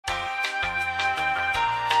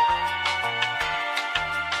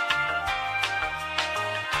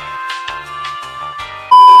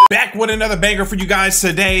back with another banger for you guys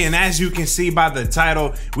today, and as you can see by the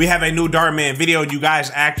title, we have a new Dhar Mann video. You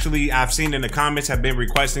guys actually, I've seen in the comments, have been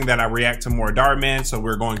requesting that I react to more Dhar Mann, so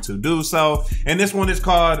we're going to do so. And this one is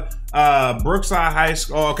called Brookside High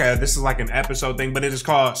School. Oh, okay, this is like an episode thing, but it is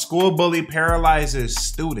called School Bully Paralyzes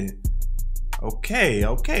Student. Okay,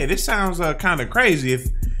 this sounds kind of crazy.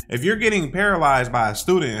 If you're getting paralyzed by a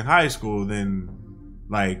student in high school, then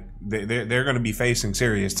like they're going to be facing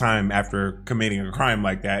serious time after committing a crime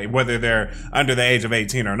like that, whether they're under the age of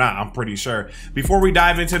 18 or not, I'm pretty sure. Before we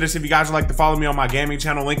dive into this, if you guys would like to follow me on my gaming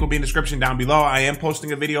channel, link will be in the description down below. I am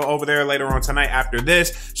posting a video over there later on tonight after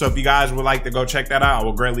this, so if you guys would like to go check that out, I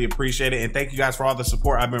will greatly appreciate it. And thank you guys for all the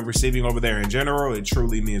support I've been receiving over there in general. It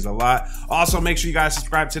truly means a lot. Also, make sure you guys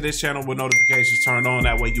subscribe to this channel with notifications turned on,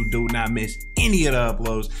 that way you do not miss any of the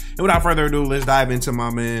uploads. And without further ado, let's dive into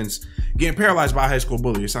my man's getting paralyzed by a high school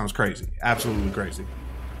bully. It sounds crazy. Absolutely crazy.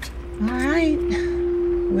 All right,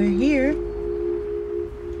 we're here.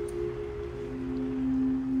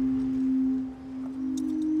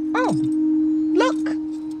 Oh,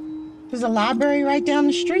 look. There's a library right down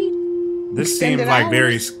the street. This seems like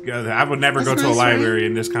very... I would never go to a library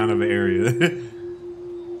in this kind of area.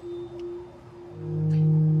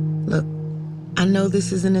 Look, I know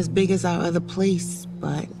this isn't as big as our other place,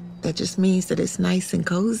 but that just means that it's nice and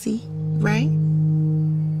cozy, right?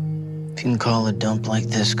 You can call a dump like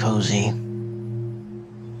this cozy.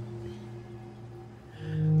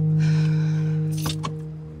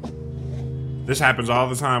 This happens all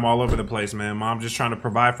the time, all over the place, man. Mom just trying to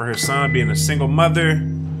provide for her son, being a single mother,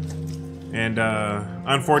 and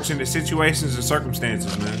unfortunate situations and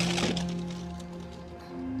circumstances, man.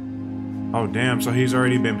 Oh, damn, so he's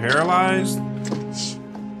already been paralyzed?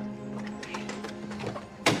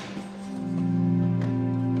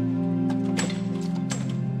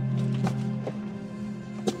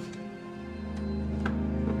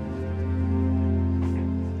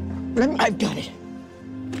 I've got it.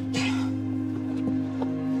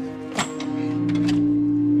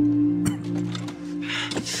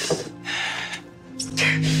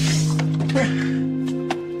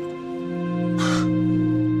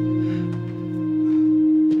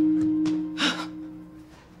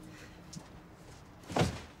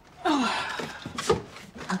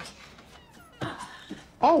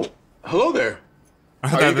 Oh, hello there. I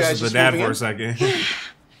thought this was the dad for a second.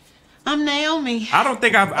 I'm Naomi. I don't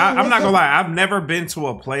think I'm not gonna lie. I've never been to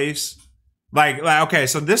a place like okay.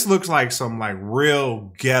 So this looks like some like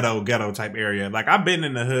real ghetto type area. Like I've been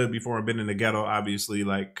in the hood before. I've been in the ghetto, obviously,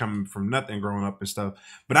 like coming from nothing, growing up and stuff.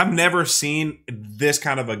 But I've never seen this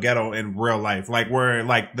kind of a ghetto in real life. Like where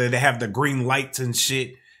like they have the green lights and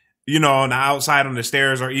shit, you know, on the outside on the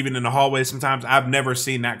stairs or even in the hallway. Sometimes I've never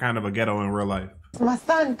seen that kind of a ghetto in real life. My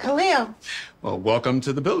son, Khalil. Well, welcome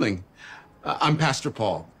to the building. I'm Pastor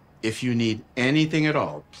Paul. If you need anything at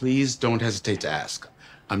all, please don't hesitate to ask.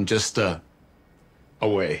 I'm just,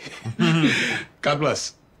 away. God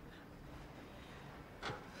bless.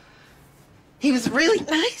 He was really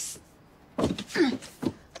nice.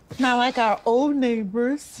 Not like our old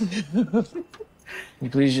neighbors. You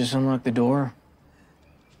please just unlock the door?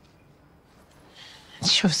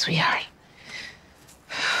 Sure, sweetheart.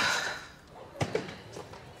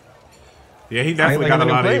 Yeah, he definitely got a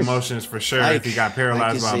lot of emotions for sure if he got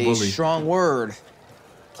paralyzed by a bully. Strong word.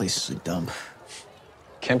 Place is a dump.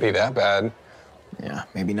 Can't be that bad. Yeah,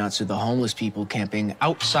 maybe not to the homeless people camping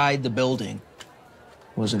outside the building.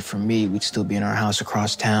 Wasn't for me, we'd still be in our house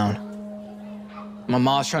across town. My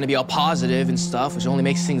mom's trying to be all positive and stuff, which only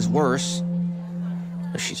makes things worse.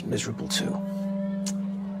 But she's miserable too.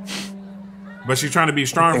 But she's trying to be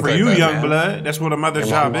strong for you, young blood. That's what a mother's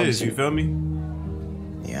job is, you feel me?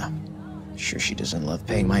 Yeah. Sure she doesn't love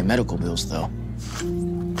paying my medical bills, though.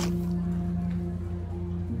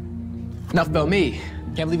 Enough about me.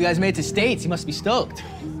 Can't believe you guys made it to States. You must be stoked.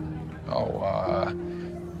 Oh,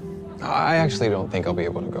 I actually don't think I'll be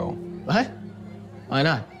able to go. What? Why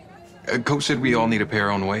not? Coach said we all need to pay our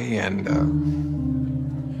own way, and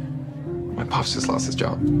my pops just lost his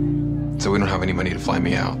job. So we don't have any money to fly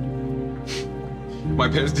me out. My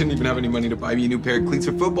parents didn't even have any money to buy me a new pair of cleats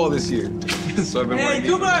for football this year. So I've been working. Hey,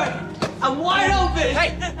 Cooper! I'm wide open!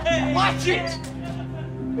 Hey, watch it!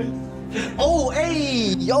 Oh,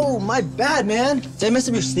 hey, yo, my bad, man. Did I mess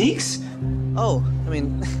up your sneaks? Oh, I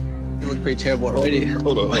mean, you look pretty terrible already.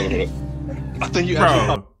 Hold on. I think you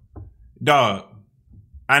bro, dog.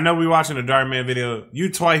 I know we watching a Dhar Mann video.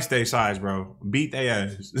 You twice their size, bro. Beat their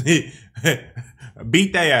ass.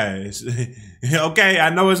 Beat their ass. Okay,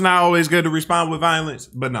 I know it's not always good to respond with violence,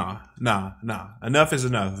 but nah. Enough is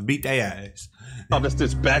enough. Beat their ass.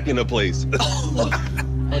 This back into place.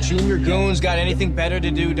 Don't you and your goons got anything better to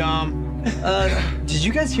do, Dom? Did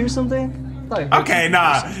you guys hear something? Okay,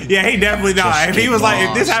 nah. Yeah, he definitely not. If he was like,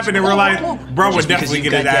 if this happened in real life, bro would definitely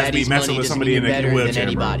get his ass beat messing with somebody in a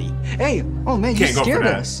wheelchair, bro. Hey, oh man, you scared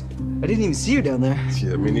us. I didn't even see you down there.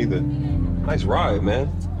 Yeah, me neither. Nice ride, man.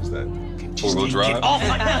 What's that? Four-wheel drive? Oh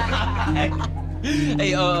my God.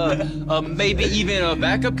 Hey, maybe even a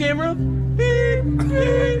backup camera?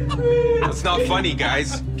 That's not funny,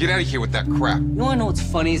 guys. Get out of here with that crap. You wanna know what's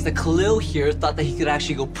funny is that Khalil here thought that he could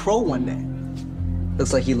actually go pro one day.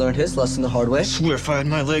 Looks like he learned his lesson the hard way. I swear if I had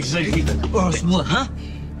my legs, I'd eat them. Or else what, huh?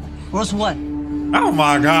 Or else what? Oh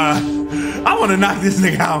my God. I want to knock this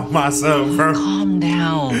nigga out myself, bro. Calm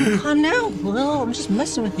down. Calm down. Well, I'm just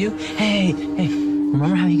messing with you. Hey,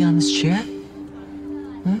 remember how you got on this chair?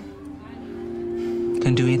 Hmm?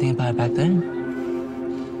 Couldn't do anything about it back then.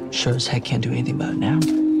 Sure as heck can't do anything about it now.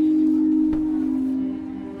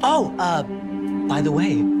 Oh, by the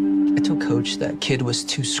way, I told Coach that kid was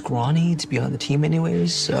too scrawny to be on the team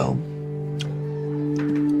anyways, so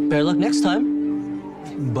better luck next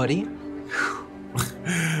time, buddy.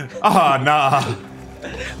 Oh, nah.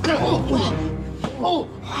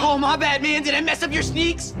 Oh, my bad, man. Did I mess up your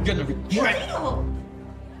sneaks? Are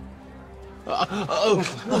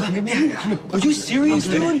you serious,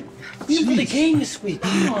 dude? You really came this week.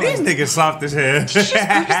 These niggas soft as hell. Did you just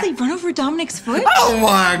purposely run over Dominic's foot? Oh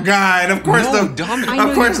my God. Of course No, the Dominic.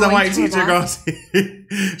 of course the white teacher gonna see.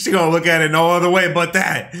 She gonna look at it no other way but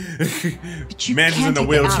that. But you Man's can't in the take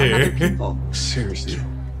it out on other wheelchair. people. Seriously.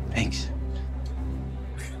 Thanks.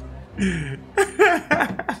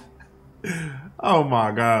 Oh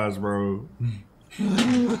my gosh, bro.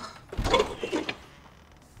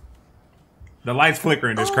 The lights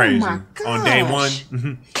flickering is crazy. my On day gosh.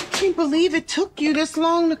 one. I can't believe it took you this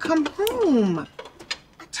long to come home.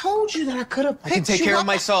 I told you that I could have picked I can take you care up. of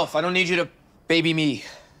myself. I don't need you to baby me,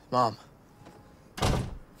 Mom.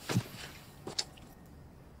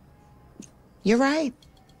 You're right.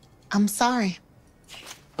 I'm sorry.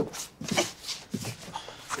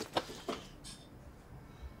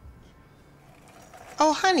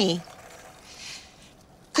 Oh, honey.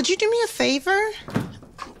 Could you do me a favor?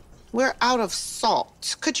 We're out of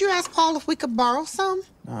salt. Could you ask Paul if we could borrow some?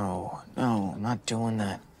 No, I'm not doing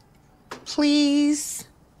that. Please.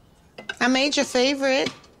 I made your favorite,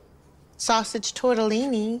 sausage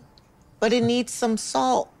tortellini, but it needs some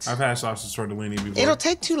salt. I've had sausage tortellini before. It'll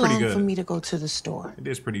take too Pretty long good. for me to go to the store. It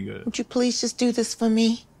is pretty good. Would you please just do this for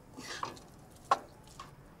me?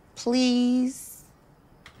 Please.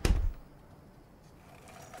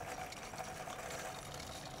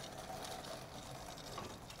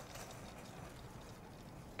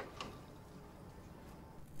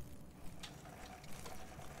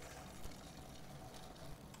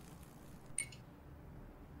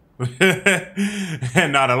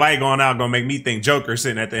 And now the light going out gonna make me think Joker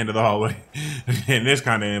sitting at the end of the hallway in this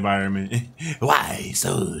kind of environment. Why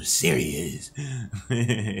so serious?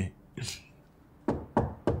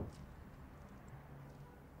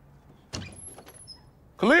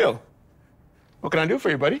 Khalil, what can I do for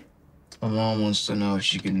you, buddy? My mom wants to know if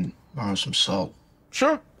she can borrow some salt.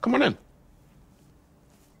 Sure, come on in.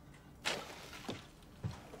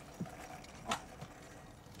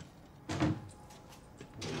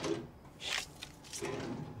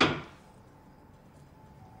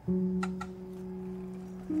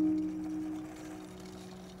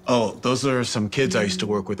 Oh, those are some kids I used to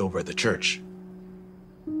work with over at the church.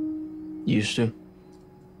 Used to.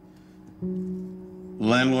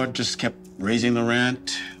 Landlord just kept raising the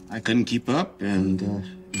rent. I couldn't keep up, and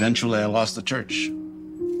eventually I lost the church.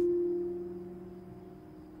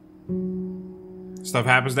 Stuff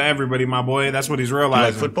happens to everybody, my boy. That's what he's You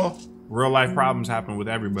realizing. like football? Real life problems happen with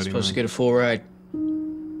everybody. Supposed to man. get a full ride.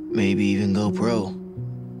 Maybe even go pro.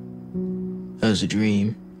 That was a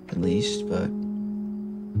dream, at least, but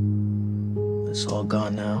it's all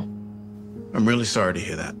gone now. I'm really sorry to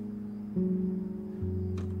hear that.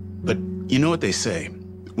 But you know what they say?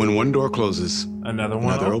 When one door closes, Another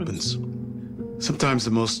one another opens. opens. Sometimes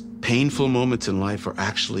the most painful moments in life are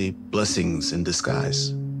actually blessings in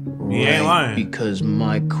disguise. He ain't lying. Because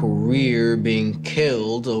my career being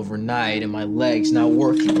killed overnight and my legs not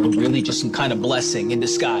working were really just some kind of blessing in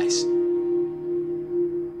disguise.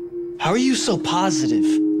 How are you so positive,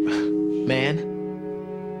 man?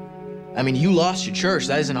 I mean, you lost your church.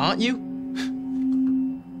 That doesn't haunt you?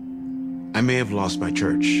 I may have lost my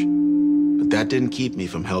church, but that didn't keep me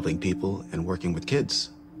from helping people and working with kids.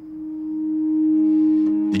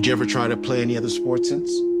 Did you ever try to play any other sports since?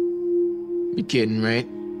 You're kidding, right?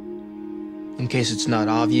 In case it's not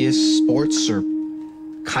obvious, sports are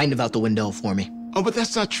kind of out the window for me. Oh, but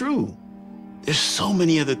that's not true. there's so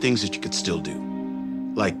many other things that you could still do.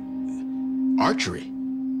 Like archery,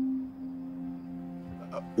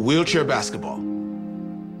 wheelchair basketball,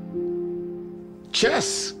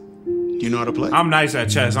 chess. Do you know how to play? I'm nice at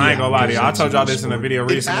chess. I ain't gonna lie to you. I told y'all this in a video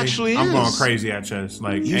It recently. actually I'm is. going crazy at chess.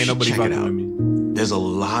 Like, You ain't should nobody check it fucking out. with me. There's a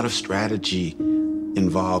lot of strategy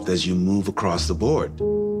involved as you move across the board.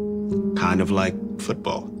 Kind of like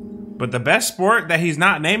football. But the best sport that he's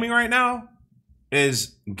not naming right now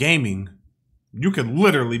is gaming. You could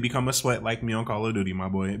literally become a sweat like me on Call of Duty, my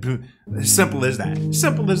boy. Simple as that.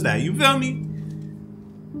 Simple as that. You feel me?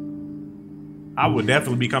 I would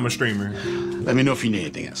definitely become a streamer. Let me know if you need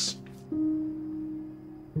anything else.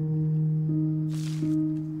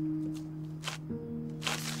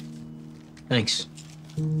 Thanks.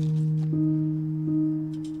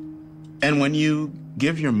 And when you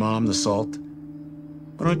give your mom the salt,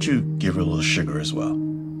 why don't you give her a little sugar as well?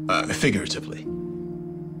 Figuratively.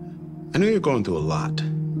 I know you're going through a lot,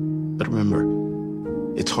 but remember,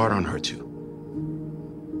 it's hard on her too.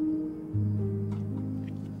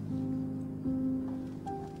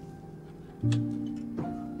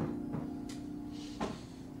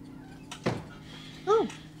 Oh.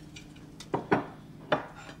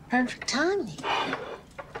 Perfect timing.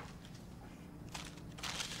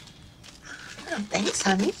 Oh, thanks,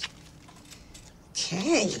 honey.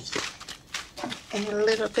 Okay. And a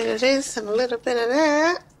little bit of this and a little bit of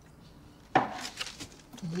that.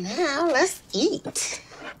 Now, let's eat.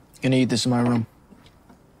 Gonna eat this in my room.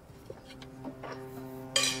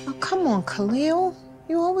 Oh, come on, Khalil.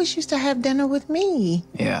 You always used to have dinner with me.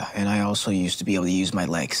 Yeah, and I also used to be able to use my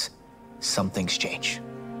legs. Some things change.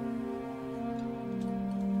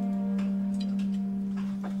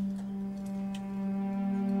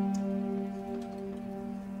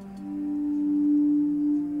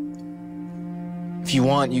 If you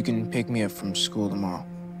want, you can pick me up from school tomorrow.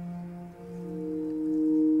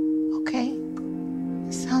 Okay.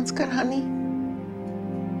 Sounds good, honey.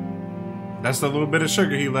 That's the little bit of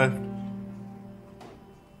sugar he left.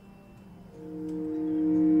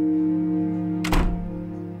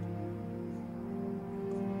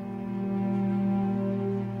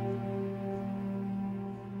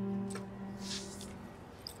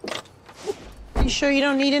 You sure you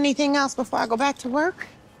don't need anything else before I go back to work?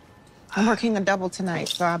 I'm working a double tonight,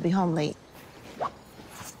 so I'll be home late.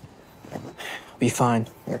 Be fine.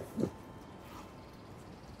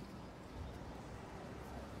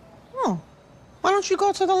 Oh, why don't you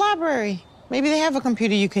go to the library? Maybe they have a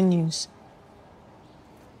computer you can use.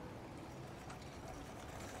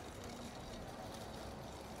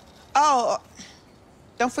 Oh,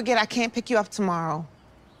 don't forget I can't pick you up tomorrow.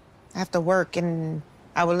 I have to work and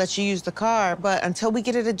I will let you use the car, but until we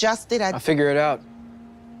get it adjusted, I'll figure it out.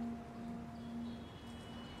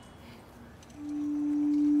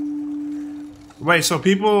 Wait, so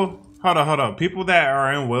people, hold on. People that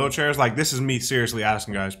are in wheelchairs, like this is me seriously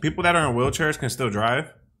asking, guys. People that are in wheelchairs can still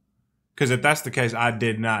drive? Because if that's the case, I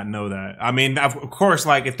did not know that. I mean, of course,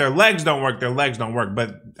 like if their legs don't work, their legs don't work.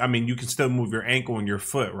 But I mean, you can still move your ankle and your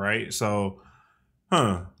foot, right? So,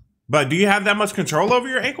 But do you have that much control over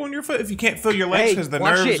your ankle and your foot if you can't feel your legs? Because the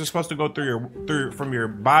nerves are supposed to go through from your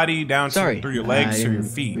body down through your legs to your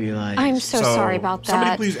feet. I'm so sorry about that.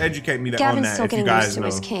 Somebody please educate me on Gavin's that still if you getting guys used to know.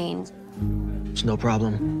 his cane. It's no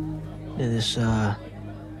problem. Did this,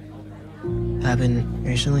 happen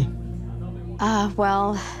recently?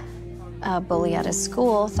 Well, a bully at his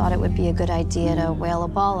school thought it would be a good idea to whale a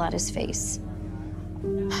ball at his face.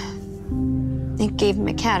 It gave him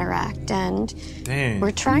a cataract, and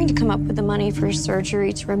we're trying to come up with the money for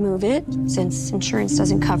surgery to remove it, since insurance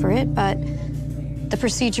doesn't cover it, but the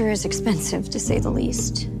procedure is expensive, to say the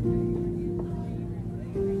least.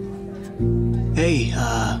 Hey,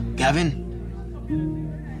 Gavin.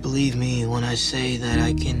 Believe me when I say that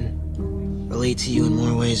I can relate to you in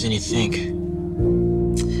more ways than you think.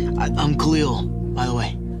 I'm Khalil, by the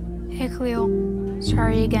way. Hey, Khalil.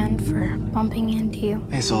 Sorry again for bumping into you.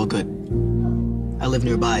 It's all good. I live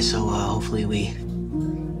nearby, so hopefully we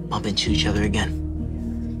bump into each other again.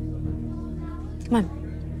 Come on.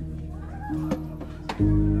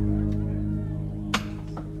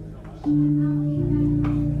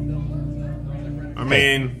 I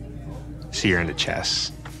mean... So you're into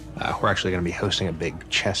chess. We're actually going to be hosting a big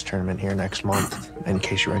chess tournament here next month. In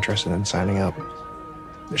case you're interested in signing up,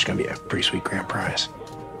 there's going to be a pretty sweet grand prize.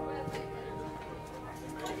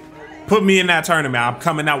 Put me in that tournament. I'm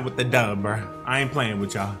coming out with the dub, bro. I ain't playing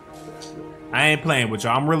with y'all.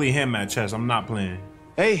 I'm really him at chess. I'm not playing.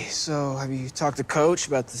 Hey, so have you talked to Coach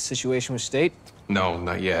about the situation with State? No,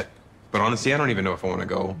 not yet. But honestly, I don't even know if I want to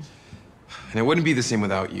go. And it wouldn't be the same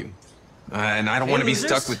without you. And I don't want to be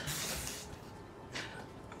stuck with...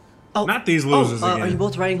 Oh, not these losers again. Are you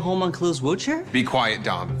both riding home on Khalil's wheelchair? Be quiet,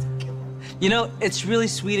 Dom. You know, it's really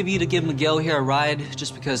sweet of you to give Miguel here a ride,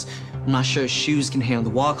 just because I'm not sure his shoes can handle the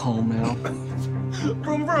walk home now.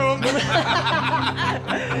 Vroom, vroom.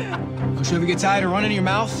 Don't you ever get tired of running your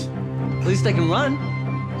mouth? At least I can run.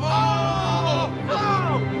 Oh!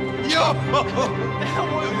 Oh! Yo!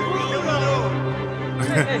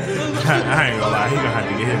 I ain't gonna lie, he gonna have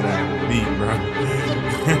to get his ass beat, bro.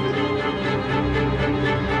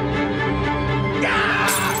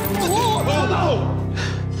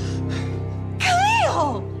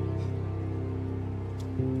 Khalil!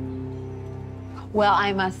 Well,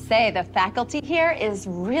 I must say, the faculty here is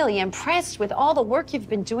really impressed with all the work you've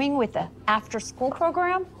been doing with the after-school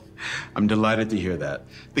program. I'm delighted to hear that.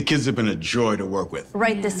 The kids have been a joy to work with.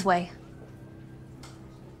 Right this way.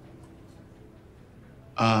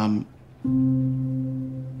 I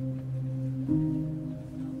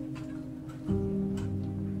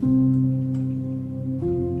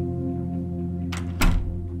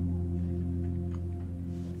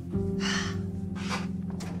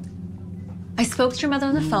spoke to your mother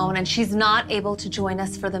on the phone, and she's not able to join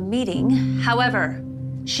us for the meeting. However,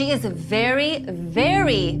 she is very,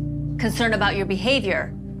 very concerned about your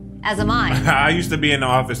behavior, as am I. I used to be in the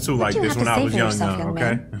office too like this when I was young,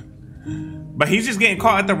 okay? But he's just getting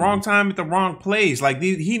caught at the wrong time at the wrong place. Like,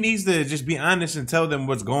 he needs to just be honest and tell them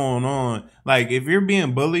what's going on. Like, if you're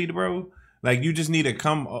being bullied, bro, like, you just need to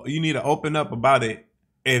you need to open up about it.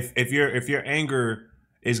 If your anger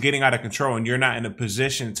is getting out of control and you're not in a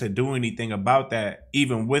position to do anything about that,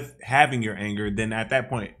 even with having your anger, then at that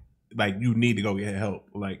point, like, you need to go get help.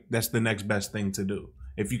 Like, that's the next best thing to do.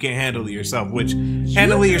 If you can't handle it yourself, which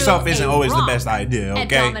handling yourself isn't always the best idea,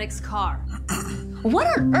 okay? At Dominic's car. What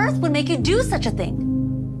on earth would make you do such a thing?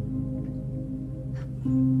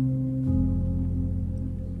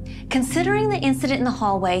 Considering the incident in the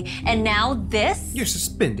hallway and now this, you're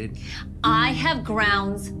suspended. I have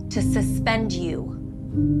grounds to suspend you.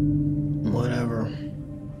 Whatever.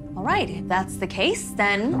 All right, if that's the case,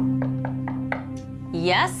 then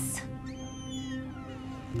yes.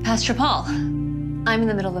 Pastor Paul, I'm in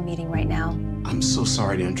the middle of a meeting right now. I'm so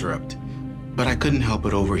sorry to interrupt, but I couldn't help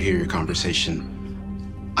but overhear your conversation.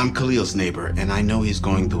 I'm Khalil's neighbor, and I know he's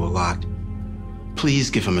going through a lot. Please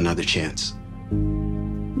give him another chance.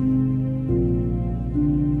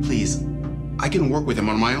 Please, I can work with him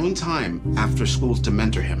on my own time after school to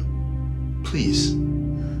mentor him. Please.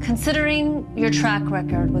 Considering your track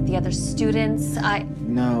record with the other students,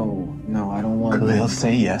 No, I don't want Khalil,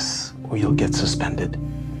 say yes, or you'll get suspended.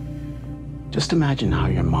 Just imagine how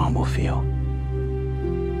your mom will feel.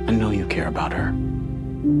 I know you care about her.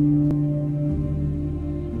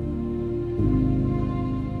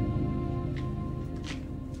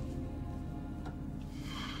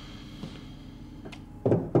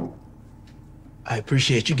 I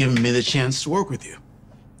appreciate you giving me the chance to work with you.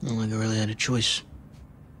 Not like I really had a choice.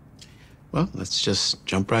 Well, let's just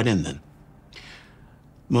jump right in then.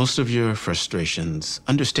 Most of your frustrations,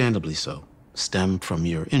 understandably so, stem from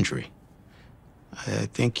your injury. I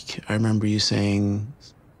think I remember you saying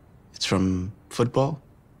it's from football.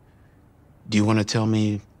 Do you want to tell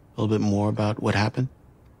me a little bit more about what happened?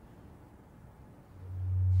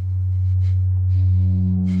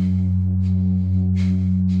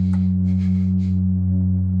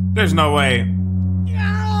 There's no way.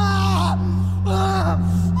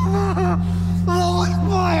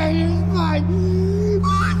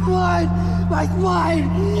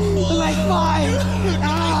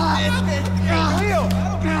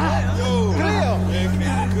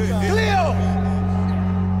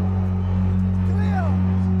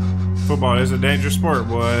 Football is a dangerous sport,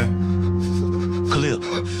 boy. Khalil.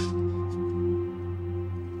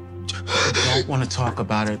 I don't want to talk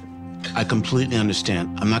about it. I completely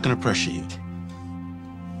understand. I'm not going to pressure you.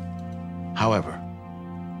 However,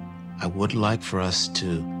 I would like for us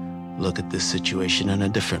to look at this situation in a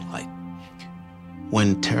different light.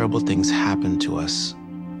 When terrible things happen to us,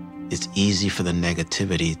 it's easy for the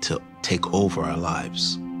negativity to take over our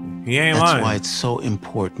lives. He ain't That's lying. why it's so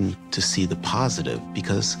important to see the positive,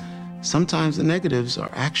 because sometimes the negatives are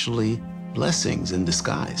actually blessings in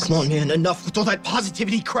disguise. Come on, man, enough with all that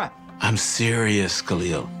positivity crap. I'm serious,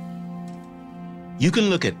 Khalil. You can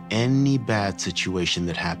look at any bad situation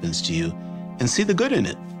that happens to you and see the good in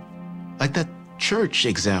it. Like that church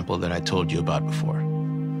example that I told you about before.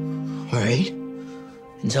 All right.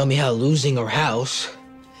 And tell me how losing our house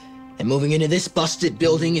and moving into this busted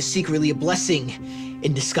building is secretly a blessing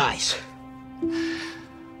in disguise.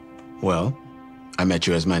 Well, I met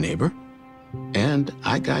you as my neighbor, and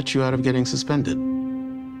I got you out of getting suspended.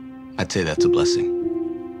 I'd say that's a blessing.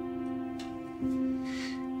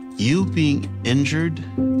 You being injured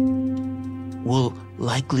will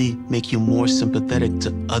likely make you more sympathetic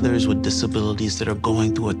to others with disabilities that are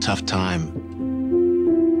going through a tough time.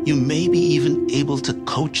 You may be even able to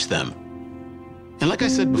coach them. And like I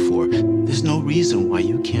said before, there's no reason why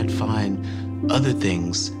you can't find other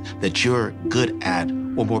things that you're good at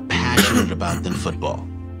or more passionate about than football.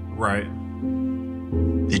 Right.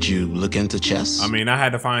 Did you look into chess? I mean, I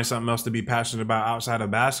had to find something else to be passionate about outside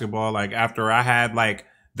of basketball. Like after I had like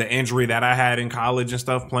the injury that I had in college and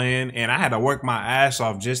stuff playing, and I had to work my ass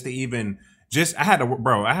off just to even I had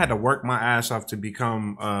to work my ass off to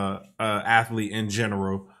become a athlete in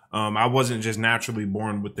general. I wasn't just naturally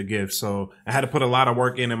born with the gift. So I had to put a lot of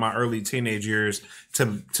work in my early teenage years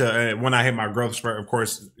to when I hit my growth spurt, of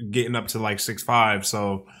course, getting up to like 6'5".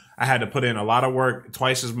 So I had to put in a lot of work,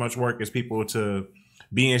 twice as much work as people to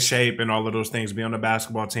be in shape and all of those things, be on the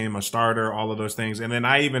basketball team, a starter, all of those things. And then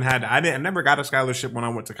I never got a scholarship when I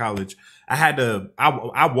went to college. I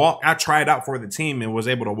tried out for the team and was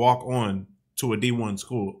able to walk on to a D1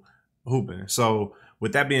 school hooping. So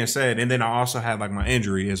with that being said, and then I also had like my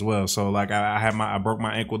injury as well. So like I broke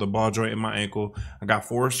my ankle, the ball joint in my ankle. I got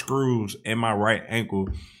 4 screws in my right ankle.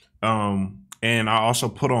 And I also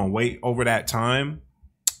put on weight over that time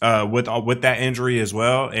with that injury as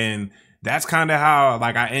well. And that's kind of how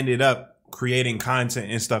like I ended up creating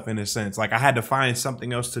content and stuff in a sense. Like I had to find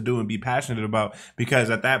something else to do and be passionate about,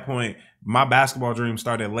 because at that point my basketball dream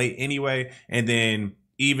started late anyway. And then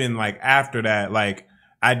even like after that, like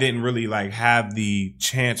I didn't really like have the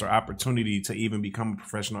chance or opportunity to even become a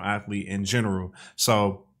professional athlete in general.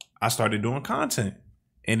 So I started doing content,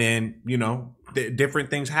 and then, you know,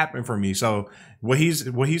 different things happened for me. So what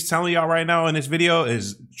he's telling y'all right now in this video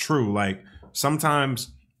is true. Like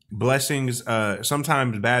sometimes blessings,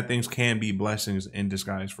 sometimes bad things can be blessings in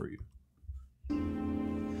disguise for you.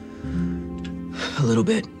 A little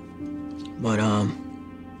bit, but I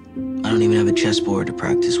don't even have a chessboard to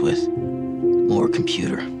practice with. Or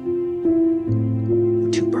computer.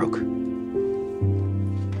 Too broke.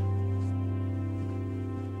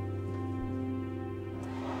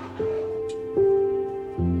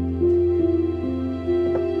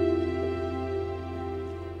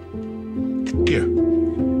 Here,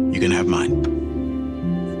 you can have mine.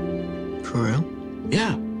 For real?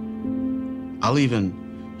 Yeah. I'll even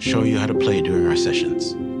show you how to play during our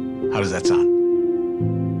sessions. How does that sound?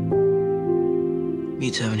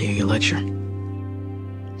 Beats having to hear your lecture.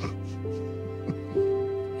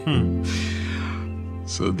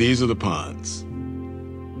 So these are the pawns.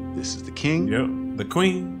 This is the king. Yep. The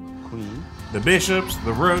queen. The bishops,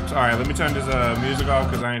 the rooks. All right, let me turn this music off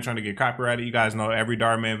because I ain't trying to get copyrighted. You guys know every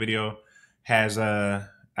Dhar Mann video has damn,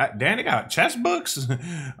 they got chess books.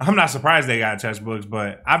 I'm not surprised they got chess books,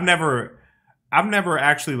 but I've never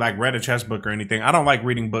actually like read a chess book or anything. I don't like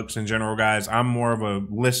reading books in general, guys. I'm more of a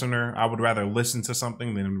listener. I would rather listen to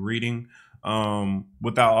something than reading.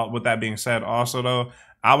 With that being said, also though,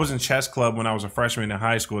 I was in chess club when I was a freshman in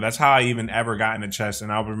high school. That's how I even ever got into chess.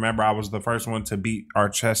 And I remember I was the first one to beat our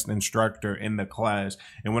chess instructor in the class.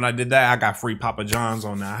 And when I did that, I got free Papa John's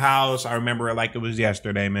on the house. I remember it like it was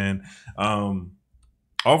yesterday, man.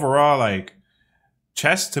 Overall, like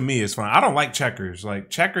chess to me is fun. I don't like checkers.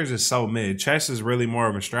 Like checkers is so mid. Chess is really more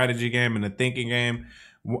of a strategy game and a thinking game.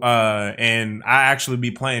 And I actually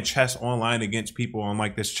be playing chess online against people on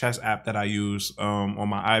like this chess app that I use on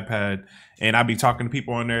my iPad, and I be talking to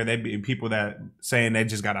people on there. They be people that saying they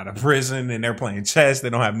just got out of prison and they're playing chess.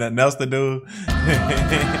 They don't have nothing else to do.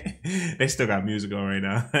 They still got music on right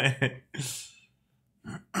now.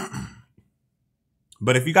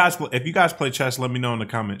 But if you guys play chess, let me know in the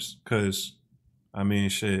comments, because I mean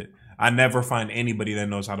shit, I never find anybody that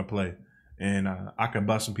knows how to play, and I can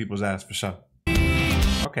bust some people's ass for sure.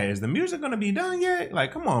 Okay, is the music gonna be done yet?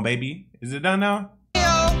 Like, come on, baby. Is it done now?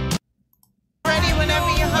 Ready whenever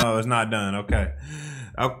you're home. Oh, it's not done. Okay.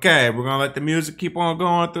 Okay, we're gonna let the music keep on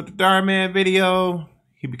going through the Dhar Mann video.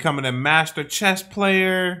 He becoming a master chess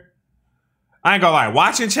player. I ain't gonna lie,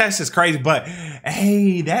 watching chess is crazy, but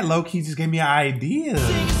hey, that low-key just gave me an idea.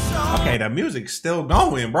 Okay, the music's still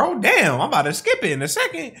going, bro. Damn, I'm about to skip it in a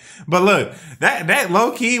second. But look, that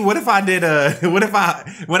low-key, what if I did when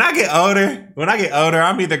I get older,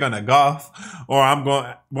 I'm either gonna golf or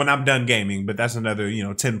when I'm done gaming, but that's another,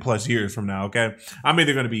 10 plus years from now, okay? I'm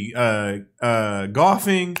either gonna be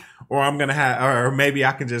golfing, or I'm gonna or maybe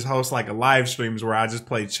I can just host like a live streams where I just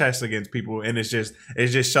play chess against people, and it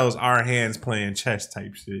just shows our hands playing chess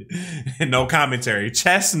type shit. No commentary.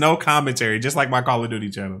 Chess, no commentary, just like my Call of Duty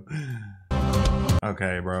channel.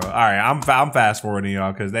 Okay, bro. All right, I'm fast forwarding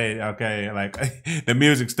y'all because like the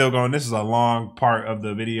music's still going. This is a long part of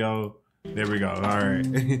the video. There we go. All right.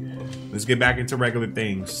 Let's get back into regular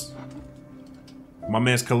things. My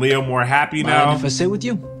man's Khalil more happy now. Mind if I sit with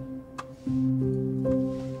you?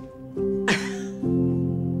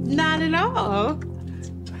 Not at all.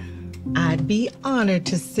 I'd be honored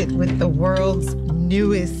to sit with the world's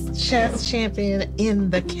newest chess champion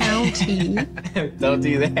in the county. Don't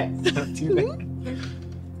do that. Don't do that.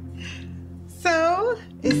 So,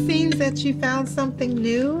 it seems that you found something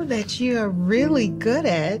new that you are really good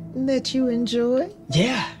at and that you enjoy.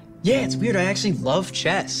 Yeah, it's weird. I actually love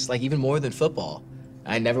chess, like even more than football.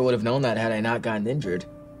 I never would have known that had I not gotten injured.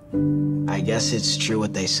 I guess it's true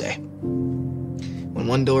what they say. When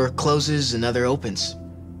one door closes, another opens.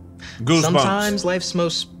 Goosebumps. Sometimes life's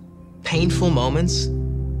most painful moments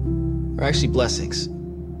are actually blessings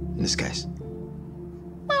in disguise.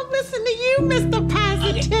 Well, listen to you, Mr.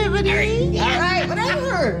 Positivity. All right,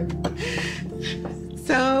 whatever.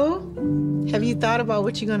 So, have you thought about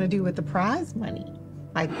what you're going to do with the prize money?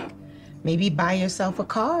 Like, maybe buy yourself a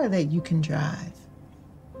car that you can drive.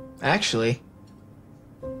 Actually,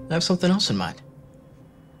 I have something else in mind.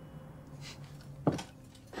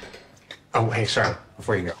 Oh, hey, sorry.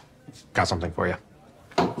 Before you go, got something for you.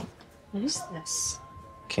 What is this?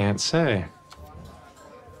 Can't say.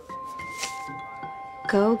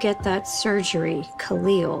 Go get that surgery,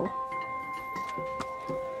 Khalil.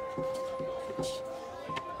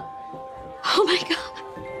 Oh my God.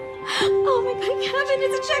 Oh my God, Kevin,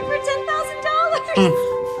 it's a check for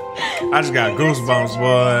 $10,000. I just got goosebumps,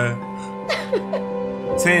 boy.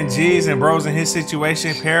 10 G's and bro's in his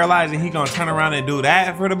situation, paralyzed, and he gonna turn around and do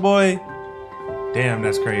that for the boy? Damn,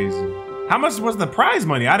 that's crazy. How much was the prize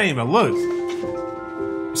money? I didn't even look.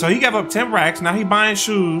 So he gave up 10 racks. Now he buying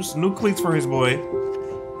shoes, new cleats for his boy.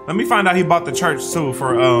 Let me find out he bought the church too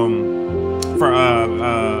for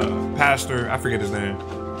pastor, I forget his name.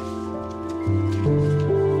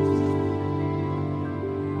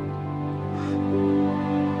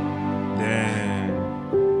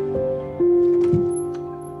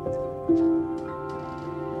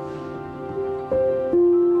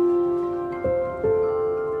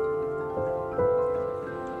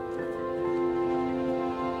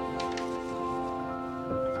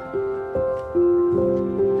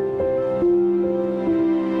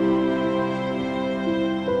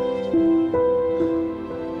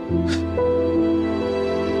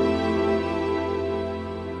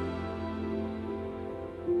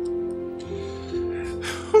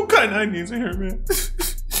 Who cut onions in here, man?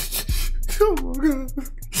 Oh my God.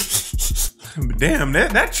 Damn,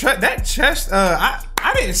 that chest, I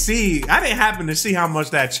didn't happen to see how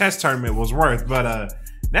much that chess tournament was worth, but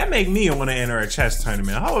that make me want to enter a chess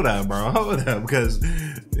tournament. Hold up, bro. Hold up, because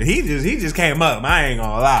he just came up. I ain't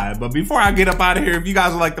gonna lie. But before I get up out of here, if you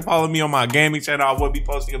guys would like to follow me on my gaming channel, I will be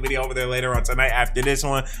posting a video over there later on tonight after this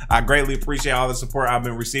one. I greatly appreciate all the support I've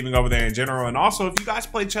been receiving over there in general. And also, if you guys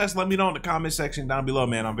play chess, let me know in the comment section down below,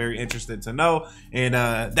 man. I'm very interested to know. And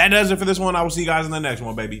that does it for this one. I will see you guys in the next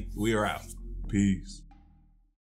one, baby. We are out. Peace.